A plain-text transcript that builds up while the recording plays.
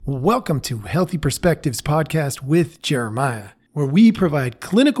Welcome to Healthy Perspectives Podcast with Jeremiah, where we provide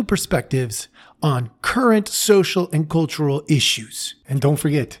clinical perspectives on current social and cultural issues. And don't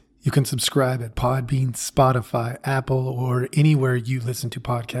forget, you can subscribe at Podbean, Spotify, Apple, or anywhere you listen to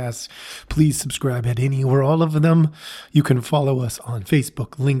podcasts. Please subscribe at any or all of them. You can follow us on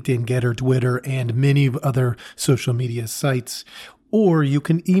Facebook, LinkedIn, Getter, Twitter, and many other social media sites. Or you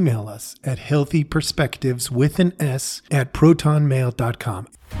can email us at healthyperspectives@protonmail.com.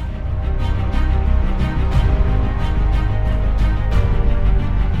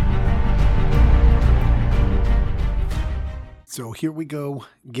 So here we go,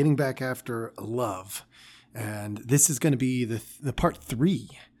 getting back after love. And this is going to be the part 3.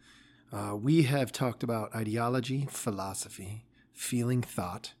 We have talked about ideology, philosophy, feeling,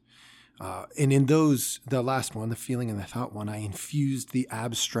 thought. And in those, the last one, the feeling and the thought one, I infused the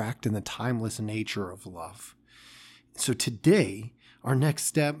abstract and the timeless nature of love. So today, our next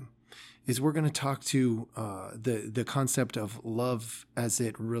step is we're going to talk to the concept of love as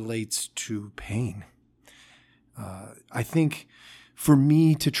it relates to pain. I think for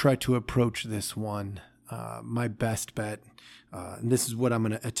me to try to approach this one, my best bet, and this is what I'm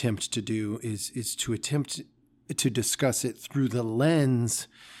going to attempt to do, is to attempt to discuss it through the lens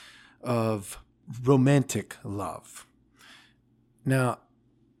of romantic love. Now,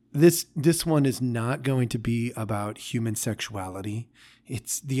 this one is not going to be about human sexuality.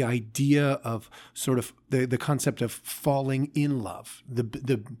 It's the idea of sort of the concept of falling in love,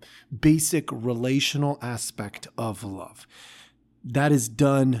 the basic relational aspect of love. That is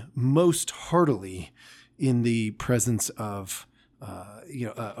done most heartily in the presence of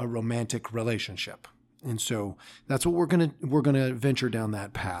a romantic relationship. And so that's what we're gonna venture down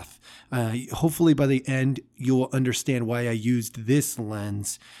that path. Hopefully by the end, you'll understand why I used this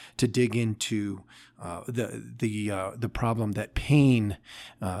lens to dig into the problem that pain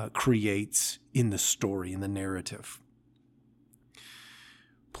creates in the story, in the narrative.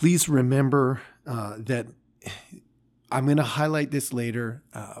 Please remember that I'm going to highlight this later,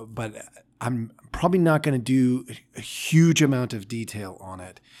 but I'm probably not going to do a huge amount of detail on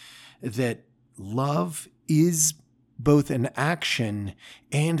it. That love is both an action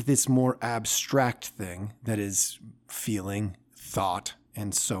and this more abstract thing that is feeling, thought,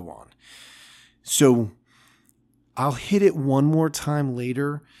 and so on. So I'll hit it one more time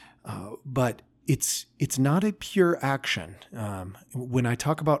later, but it's not a pure action. When I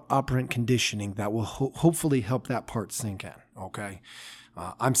talk about operant conditioning, that will hopefully help that part sink in, okay?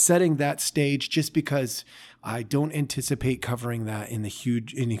 I'm setting that stage just because I don't anticipate covering that in a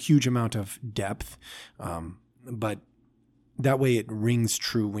huge amount of depth, but that way it rings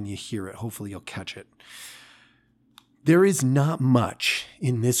true when you hear it. Hopefully you'll catch it. There is not much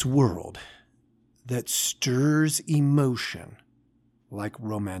in this world that stirs emotion like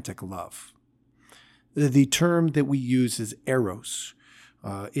romantic love. The term that we use is eros.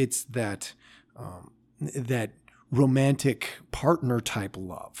 It's that romantic partner type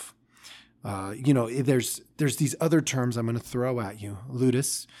love. There's these other terms I'm going to throw at you.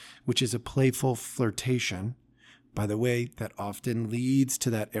 Ludus, which is a playful flirtation, by the way, that often leads to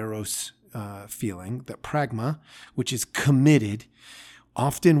that eros feeling. That pragma, which is committed.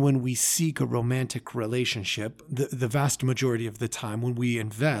 Often when we seek a romantic relationship, the vast majority of the time when we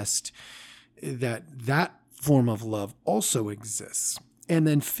invest, that form of love also exists. And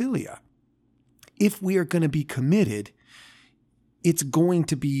then philia. If we are going to be committed, it's going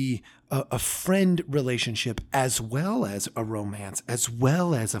to be a friend relationship as well as a romance, as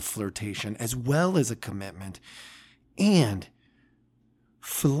well as a flirtation, as well as a commitment, and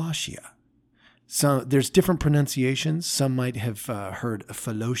philotia. So there's different pronunciations. Some might have heard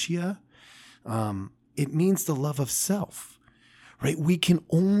philotia. It means the love of self, right? We can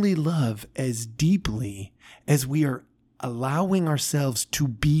only love as deeply as we are allowing ourselves to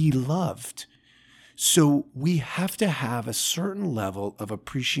be loved. So we have to have a certain level of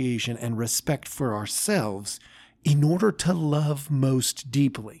appreciation and respect for ourselves in order to love most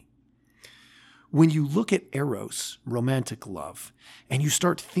deeply. When you look at eros, romantic love, and you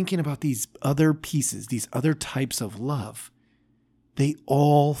start thinking about these other pieces, these other types of love, they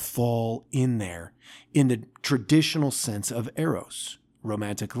all fall in there in the traditional sense of eros,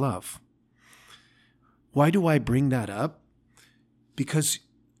 romantic love. Why do I bring that up? Because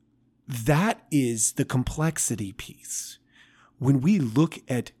that is the complexity piece. When we look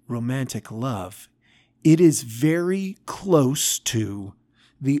at romantic love, it is very close to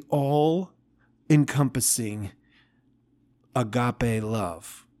the all-encompassing agape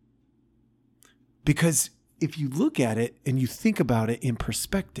love. Because if you look at it and you think about it in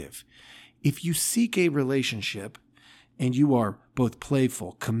perspective, if you seek a relationship and you are both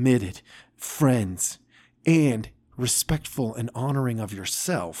playful, committed, friends, and respectful and honoring of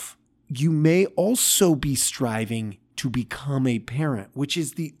yourself, you may also be striving to become a parent, which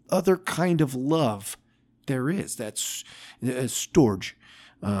is the other kind of love there is. That's storge.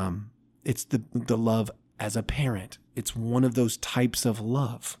 It's the love as a parent. It's one of those types of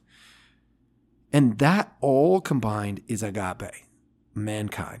love. And that all combined is agape,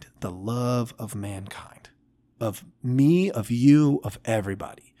 mankind, the love of mankind, of me, of you, of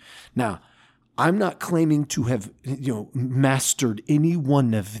everybody. Now, I'm not claiming to have, mastered any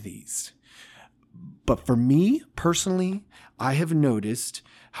one of these. But for me personally, I have noticed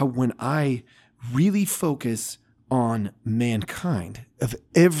how when I really focus on mankind, of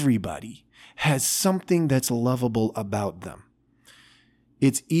everybody has something that's lovable about them,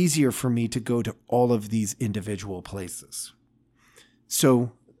 it's easier for me to go to all of these individual places.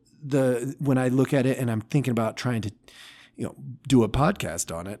 So when I look at it and I'm thinking about trying to, do a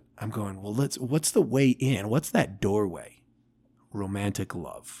podcast on it, I'm going, well, what's the way in? What's that doorway? Romantic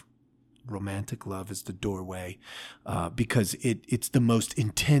love. Romantic love is the doorway because it's the most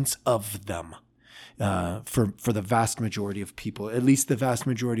intense of them for the vast majority of people, at least the vast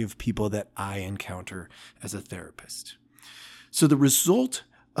majority of people that I encounter as a therapist. So the result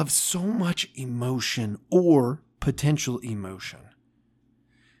of so much emotion or potential emotion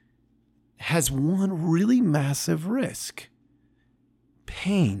has one really massive risk: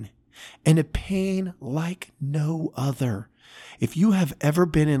 pain, and a pain like no other. If you have ever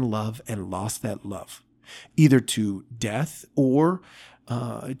been in love and lost that love, either to death or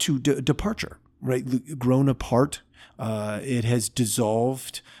to departure, right? Grown apart, it has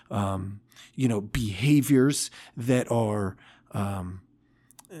dissolved, behaviors that are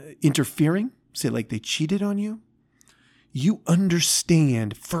interfering, say like they cheated on you, you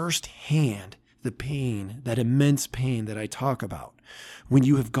understand firsthand the pain, that immense pain that I talk about, when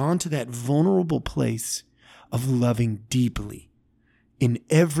you have gone to that vulnerable place of loving deeply in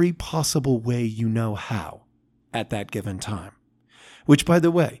every possible way you know how at that given time, which, by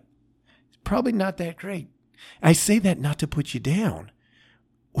the way, is probably not that great. I say that not to put you down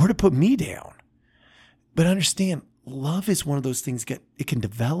or to put me down, but understand, love is one of those things it can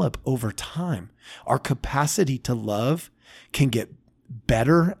develop over time. Our capacity to love can get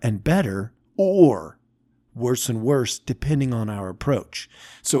better and better, or worse and worse, depending on our approach.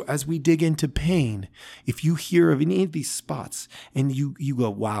 So as we dig into pain, if you hear of any of these spots and you go,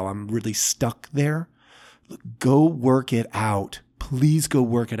 wow, I'm really stuck there, go work it out. Please go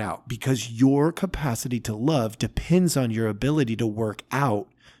work it out, because your capacity to love depends on your ability to work out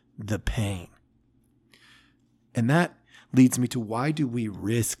the pain. And that leads me to, why do we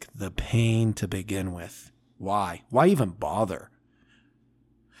risk the pain to begin with? Why? Why even bother?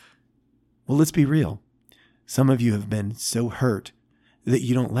 Well, let's be real. Some of you have been so hurt that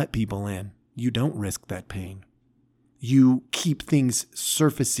you don't let people in. You don't risk that pain. You keep things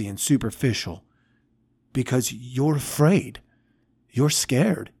surfacey and superficial because you're afraid. You're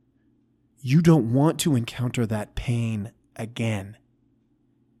scared. You don't want to encounter that pain again.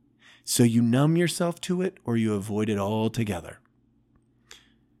 So you numb yourself to it, or you avoid it altogether.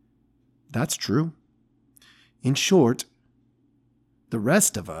 That's true. In short, the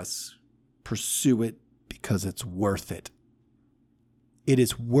rest of us pursue it because it's worth it. It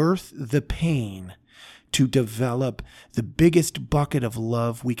is worth the pain to develop the biggest bucket of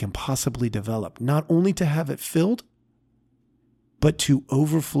love we can possibly develop, not only to have it filled, but to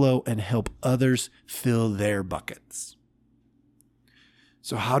overflow and help others fill their buckets.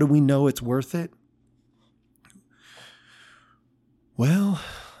 So how do we know it's worth it? Well,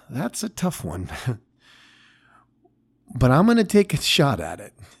 that's a tough one. But I'm going to take a shot at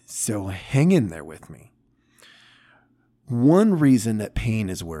it. So hang in there with me. One reason that pain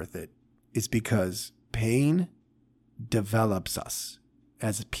is worth it is because pain develops us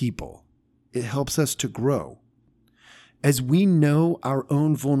as people. It helps us to grow. As we know our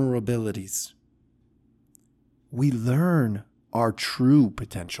own vulnerabilities, we learn our true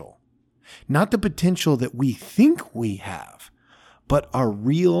potential. Not the potential that we think we have, but our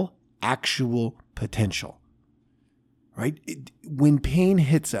real, actual potential. Right? When pain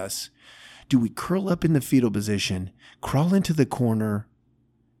hits us, do we curl up in the fetal position, crawl into the corner,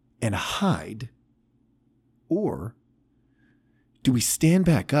 and hide? Or do we stand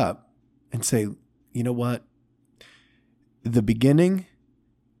back up and say, you know what? The beginning,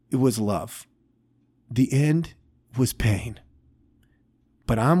 it was love. The end was pain.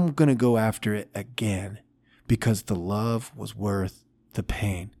 But I'm going to go after it again because the love was worth the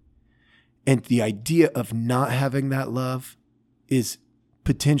pain. And the idea of not having that love is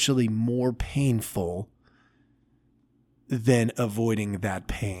potentially more painful than avoiding that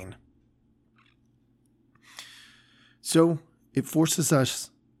pain. So it forces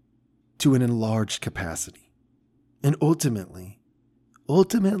us to an enlarged capacity, and ultimately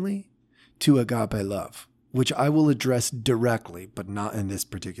to agape love, which I will address directly, but not in this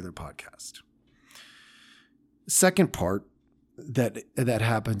particular podcast. Second part that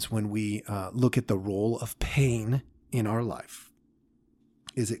happens when we look at the role of pain in our life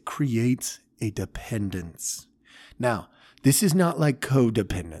is it creates a dependence. Now, this is not like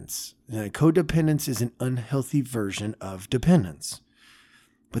codependence. Codependence is an unhealthy version of dependence.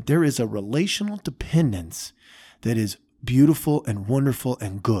 But there is a relational dependence that is beautiful and wonderful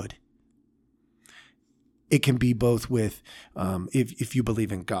and good. It can be both with, if you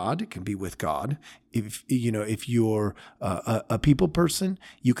believe in God, it can be with God. If you're a people person,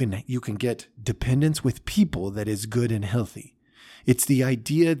 you can get dependence with people that is good and healthy. It's the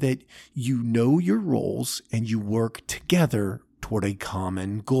idea that you know your roles and you work together toward a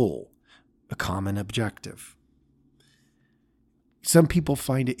common goal, a common objective. Some people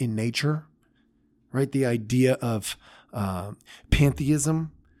find it in nature, right? The idea of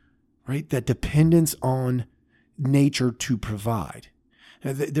pantheism, right? That dependence on nature to provide.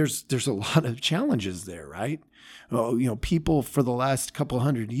 There's a lot of challenges there, right? People for the last couple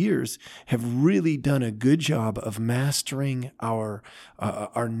hundred years have really done a good job of mastering our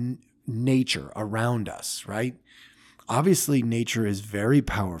nature around us, right? Obviously, nature is very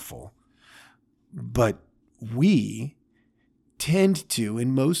powerful, but we tend to,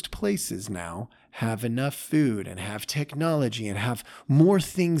 in most places now, have enough food and have technology and have more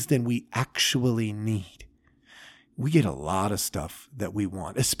things than we actually need. We get a lot of stuff that we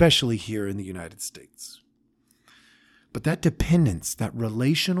want, especially here in the United States. But that dependence, that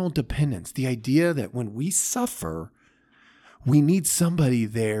relational dependence, the idea that when we suffer, we need somebody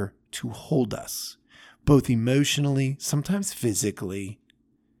there to hold us, both emotionally, sometimes physically,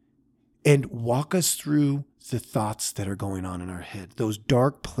 and walk us through the thoughts that are going on in our head, those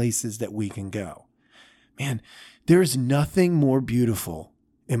dark places that we can go. Man, there is nothing more beautiful,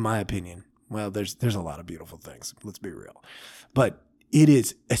 in my opinion. Well, there's a lot of beautiful things, let's be real. But it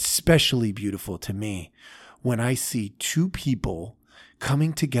is especially beautiful to me when I see two people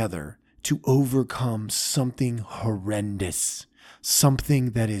coming together to overcome something horrendous,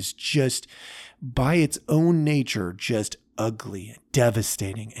 something that is just, by its own nature, just ugly,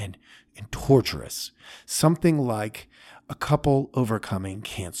 devastating, and torturous. Something like a couple overcoming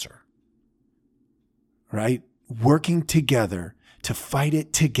cancer, right? Working together to fight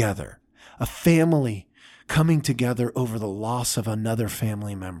it together. A family coming together over the loss of another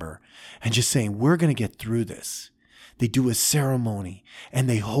family member and just saying, we're going to get through this. They do a ceremony and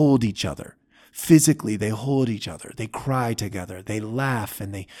they hold each other. Physically, they hold each other. They cry together. They laugh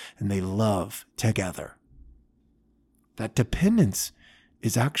and they love together. That dependence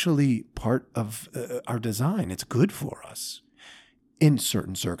is actually part of our design. It's good for us in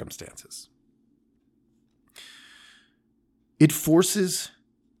certain circumstances. It forces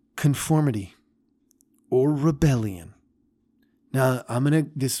conformity or rebellion. Now,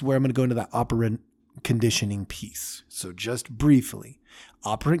 this is where I'm going to go into that operant conditioning piece. So just briefly,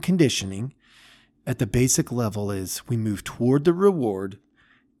 operant conditioning at the basic level is we move toward the reward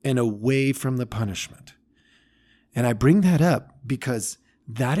and away from the punishment. And I bring that up because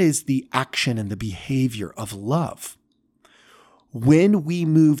that is the action and the behavior of love. When we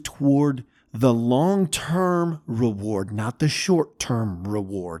move toward the long-term reward, not the short-term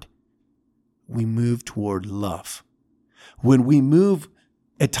reward, we move toward love. When we move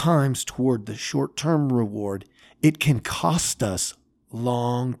at times toward the short-term reward, it can cost us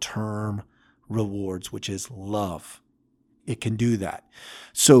long-term rewards, which is love. It can do that.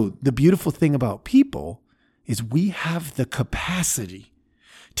 So the beautiful thing about people is we have the capacity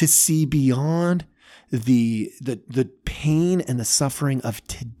to see beyond the pain and the suffering of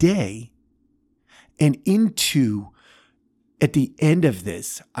today and into, at the end of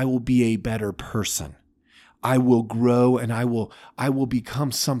this, I will be a better person. I will grow and I will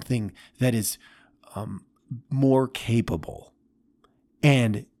become something that is more capable.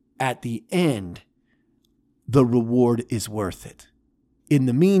 And at the end, the reward is worth it. In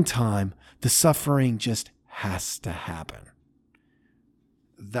the meantime, the suffering just has to happen.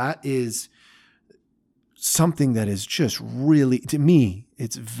 That is something that is just really, to me,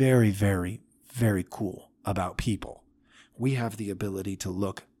 it's very, very, very cool about people. We have the ability to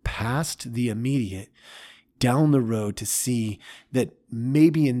look past the immediate, down the road, to see that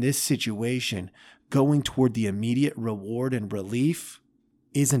maybe in this situation, going toward the immediate reward and relief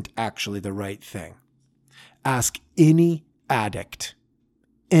isn't actually the right thing. Ask any addict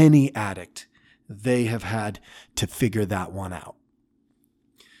they have had to figure that one out.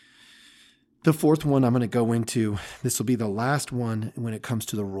 The fourth one I'm going to go into, this will be the last one when it comes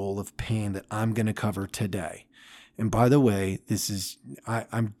to the role of pain that I'm going to cover today. And by the way,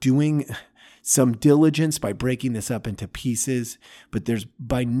 I'm doing some diligence by breaking this up into pieces, but there's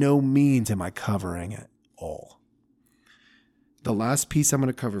by no means am I covering it all. The last piece I'm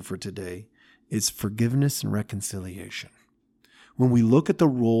going to cover for today is forgiveness and reconciliation. When we look at the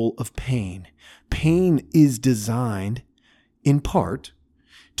role of pain, pain is designed in part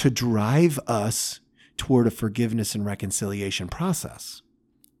to drive us toward a forgiveness and reconciliation process.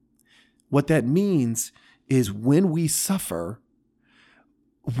 What that means is when we suffer,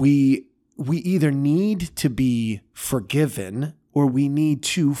 we either need to be forgiven or we need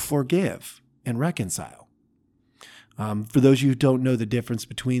to forgive and reconcile. For those of you who don't know the difference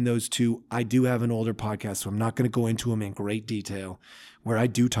between those two, I do have an older podcast, so I'm not going to go into them in great detail, where I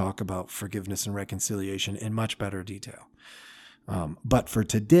do talk about forgiveness and reconciliation in much better detail. But for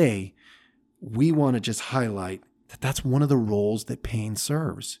today, we want to just highlight that that's one of the roles that pain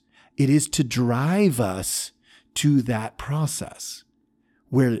serves. It is to drive us to that process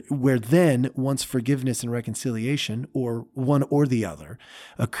where then once forgiveness and reconciliation, or one or the other,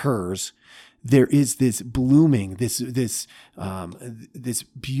 occurs, there is this blooming, this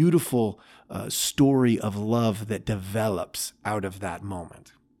beautiful story of love that develops out of that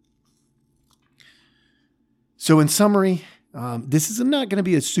moment. So in summary, this is not going to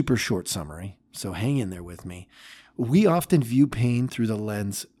be a super short summary, so hang in there with me. We often view pain through the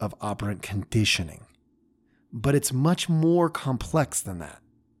lens of operant conditioning, but it's much more complex than that,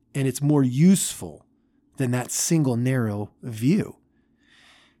 and it's more useful than that single narrow view.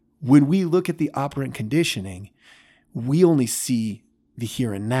 When we look at the operant conditioning, we only see the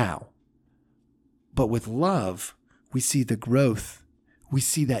here and now. But with love, we see the growth. We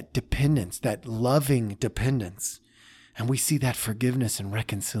see that dependence, that loving dependence. And we see that forgiveness and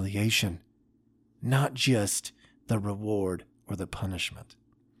reconciliation, not just the reward or the punishment.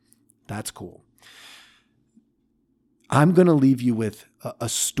 That's cool. I'm going to leave you with a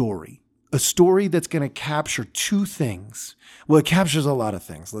story that's going to capture two things. Well, it captures a lot of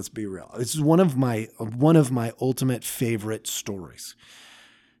things. Let's be real. This is one of my ultimate favorite stories.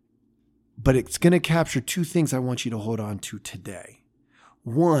 But it's going to capture two things I want you to hold on to today.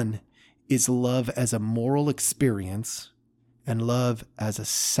 One is love as a moral experience and love as a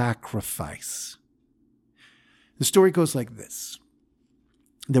sacrifice. The story goes like this.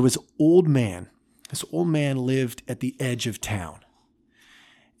 There was an old man. This old man lived at the edge of town.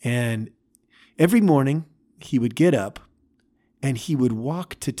 And every morning he would get up and he would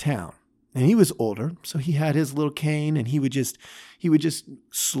walk to town. And he was older, so he had his little cane and he would just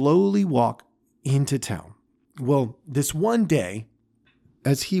slowly walk into town. Well, this one day,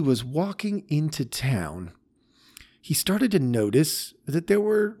 as he was walking into town, he started to notice that there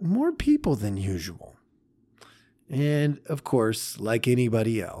were more people than usual. And of course, like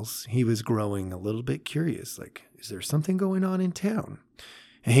anybody else, he was growing a little bit curious. Like, is there something going on in town?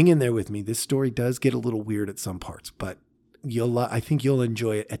 And hang in there with me. This story does get a little weird at some parts, but I think you'll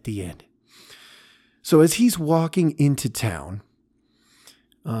enjoy it at the end. So as he's walking into town,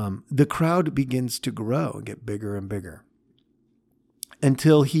 the crowd begins to grow and get bigger and bigger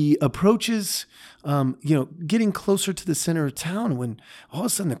until he approaches, getting closer to the center of town, when all of a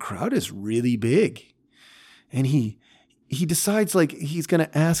sudden the crowd is really big. And he decides like he's going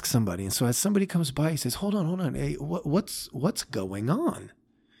to ask somebody. And so as somebody comes by, he says, hold on. Hey, what's going on?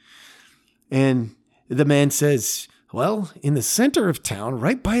 And the man says, well, in the center of town,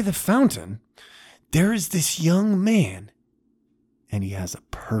 right by the fountain, there is this young man, and he has a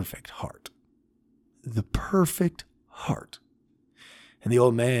perfect heart. The perfect heart. And the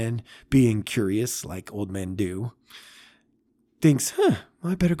old man, being curious like old men do, thinks, well,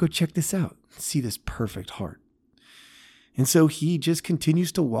 I better go check this out, see this perfect heart. And so he just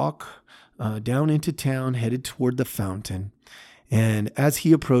continues to walk down into town, headed toward the fountain. And as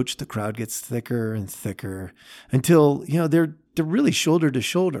he approached, the crowd gets thicker and thicker until, they're really shoulder to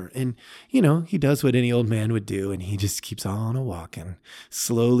shoulder. And, he does what any old man would do. And he just keeps on walking,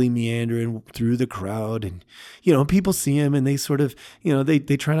 slowly meandering through the crowd. And, people see him and they sort of, they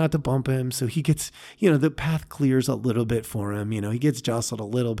try not to bump him. So he gets, the path clears a little bit for him. He gets jostled a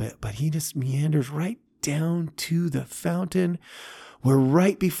little bit, but he just meanders right down to the fountain, where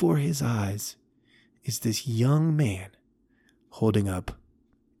right before his eyes is this young man holding up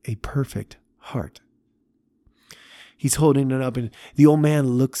a perfect heart. He's holding it up, and the old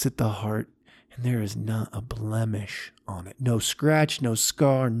man looks at the heart, and there is not a blemish on it. No scratch, no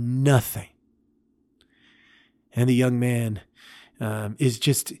scar, nothing. And the young man is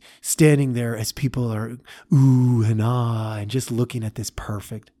just standing there as people are ooh and ah and just looking at this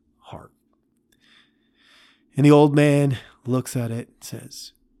perfect heart. And the old man looks at it and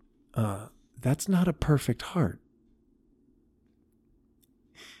says, that's not a perfect heart.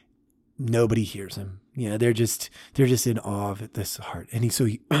 Nobody hears him. Yeah, they're just in awe of this heart. And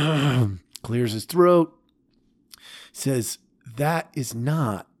he clears his throat, says, that is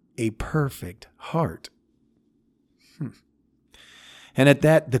not a perfect heart. And at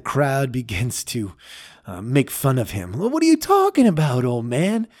that, the crowd begins to make fun of him. Well, what are you talking about, old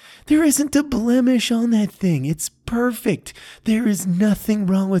man? There isn't a blemish on that thing. It's perfect. There is nothing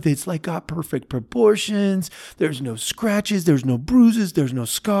wrong with it. It's like got perfect proportions. There's no scratches. There's no bruises. There's no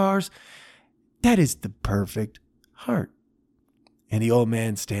scars. That is the perfect heart. And the old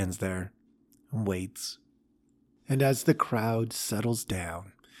man stands there and waits. And as the crowd settles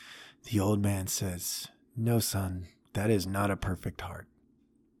down, the old man says, no, son, that is not a perfect heart.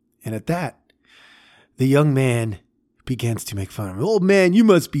 And at that, the young man begins to make fun of him. Old man, you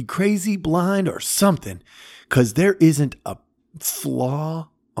must be crazy, blind, or something, because there isn't a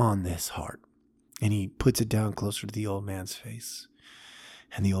flaw on this heart. And he puts it down closer to the old man's face.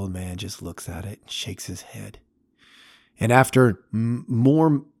 And the old man just looks at it and shakes his head. And after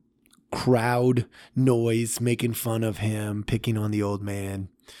more crowd noise making fun of him, picking on the old man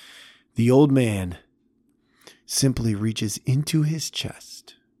simply reaches into his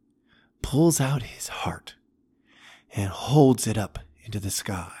chest, pulls out his heart, and holds it up into the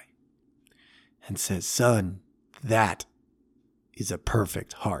sky and says, son, that is a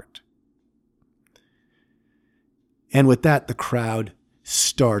perfect heart. And with that, the crowd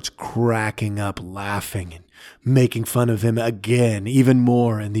starts cracking up, laughing and making fun of him again, even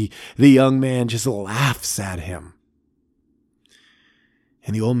more. And the young man just laughs at him.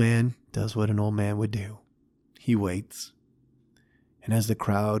 And the old man does what an old man would do. He waits. And as the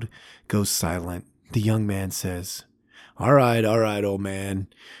crowd goes silent, the young man says, all right, old man.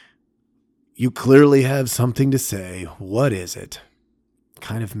 You clearly have something to say. What is it?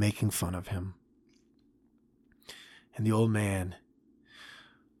 Kind of making fun of him. And the old man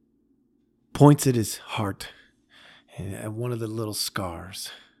points at his heart and at one of the little scars,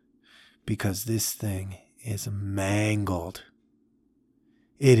 because this thing is mangled.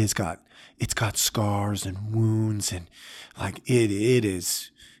 It's got scars and wounds, and like it is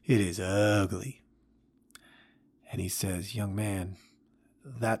ugly. And he says, young man,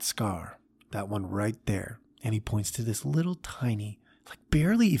 that scar, that one right there. And he points to this little tiny, like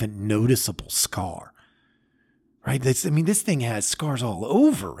barely even noticeable scar. Right? This thing has scars all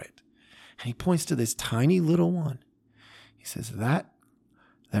over it. And he points to this tiny little one. He says, that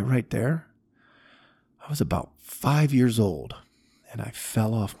right there, I was about 5 years old and I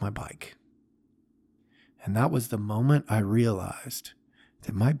fell off my bike. And that was the moment I realized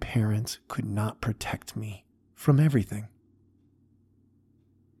that my parents could not protect me from everything.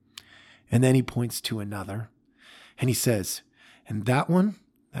 And then he points to another and he says, and that one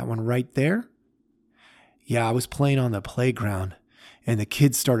right there, yeah, I was playing on the playground and the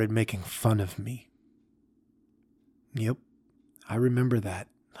kids started making fun of me. Yep, I remember that.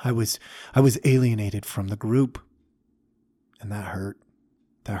 I was alienated from the group. And that hurt.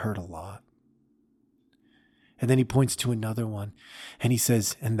 That hurt a lot. And then he points to another one and he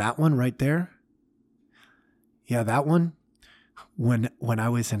says, and that one right there? Yeah, that one, when I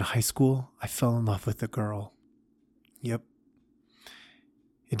was in high school, I fell in love with a girl. Yep.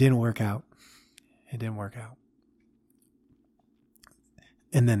 It didn't work out. And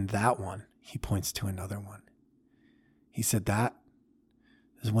then that one, he points to another one. He said, that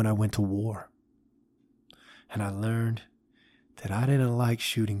is when I went to war. And I learned that I didn't like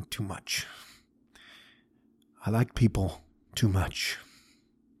shooting too much. I like people too much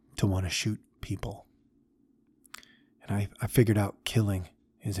to want to shoot people. And I figured out killing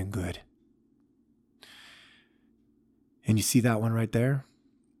isn't good. And you see that one right there?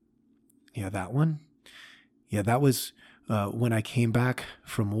 Yeah, that one? Yeah, that was when I came back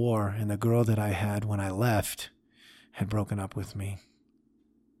from war and the girl that I had when I left had broken up with me.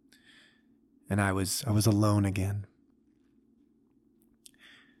 And I was alone again.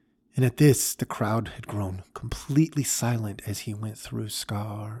 And at this, the crowd had grown completely silent as he went through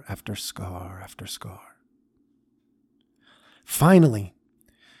scar after scar after scar. Finally,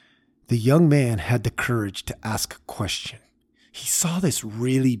 the young man had the courage to ask a question. He saw this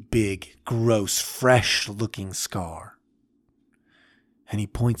really big, gross, fresh-looking scar. And he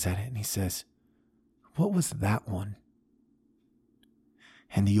points at it and he says, what was that one?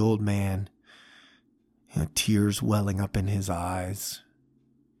 And the old man, tears welling up in his eyes,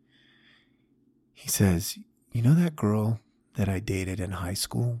 he says, you know that girl that I dated in high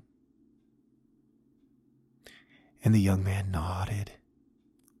school?" And the young man nodded.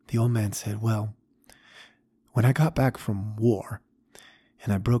 The old man said, "Well, when I got back from war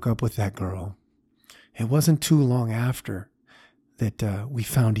and I broke up with that girl, it wasn't too long after that we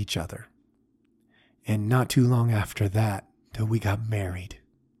found each other. And not too long after that we got married.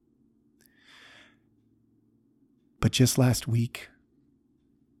 But just last week,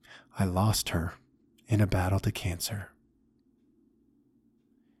 I lost her in a battle to cancer."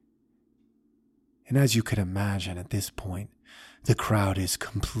 And as you could imagine at this point, the crowd is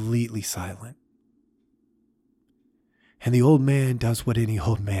completely silent. And the old man does what any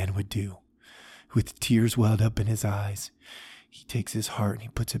old man would do. With tears welled up in his eyes, he takes his heart and he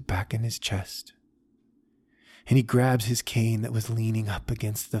puts it back in his chest. And he grabs his cane that was leaning up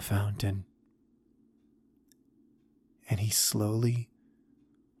against the fountain. And he slowly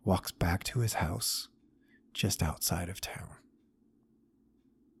walks back to his house just outside of town.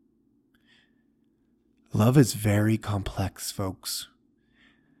 Love is very complex, folks.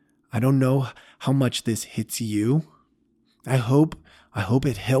 I don't know how much this hits you. I hope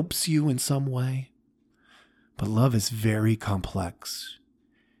it helps you in some way. But love is very complex.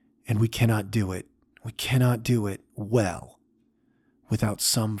 And we cannot do it. We cannot do it well without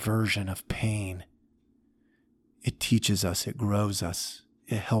some version of pain. It teaches us, it grows us,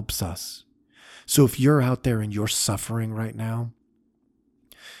 it helps us. So if you're out there and you're suffering right now,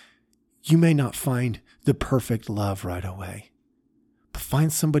 you may not find the perfect love right away, but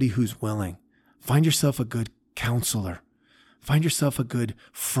find somebody who's willing. Find yourself a good counselor. Find yourself a good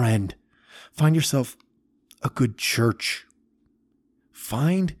friend. Find yourself a good church.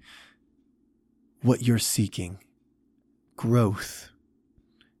 Find what you're seeking: growth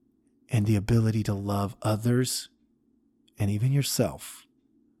and the ability to love others and even yourself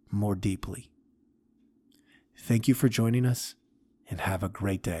more deeply. Thank you for joining us, and have a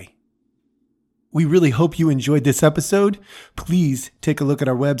great day. We really hope you enjoyed this episode. Please take a look at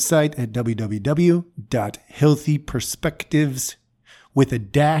our website at www.healthyperspectives with a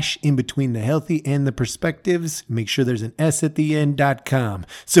dash in between the healthy and the perspectives. Make sure there's an S at the end.com.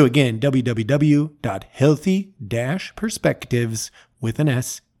 So again, www.healthy-perspectives with an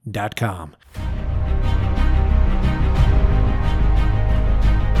S.com.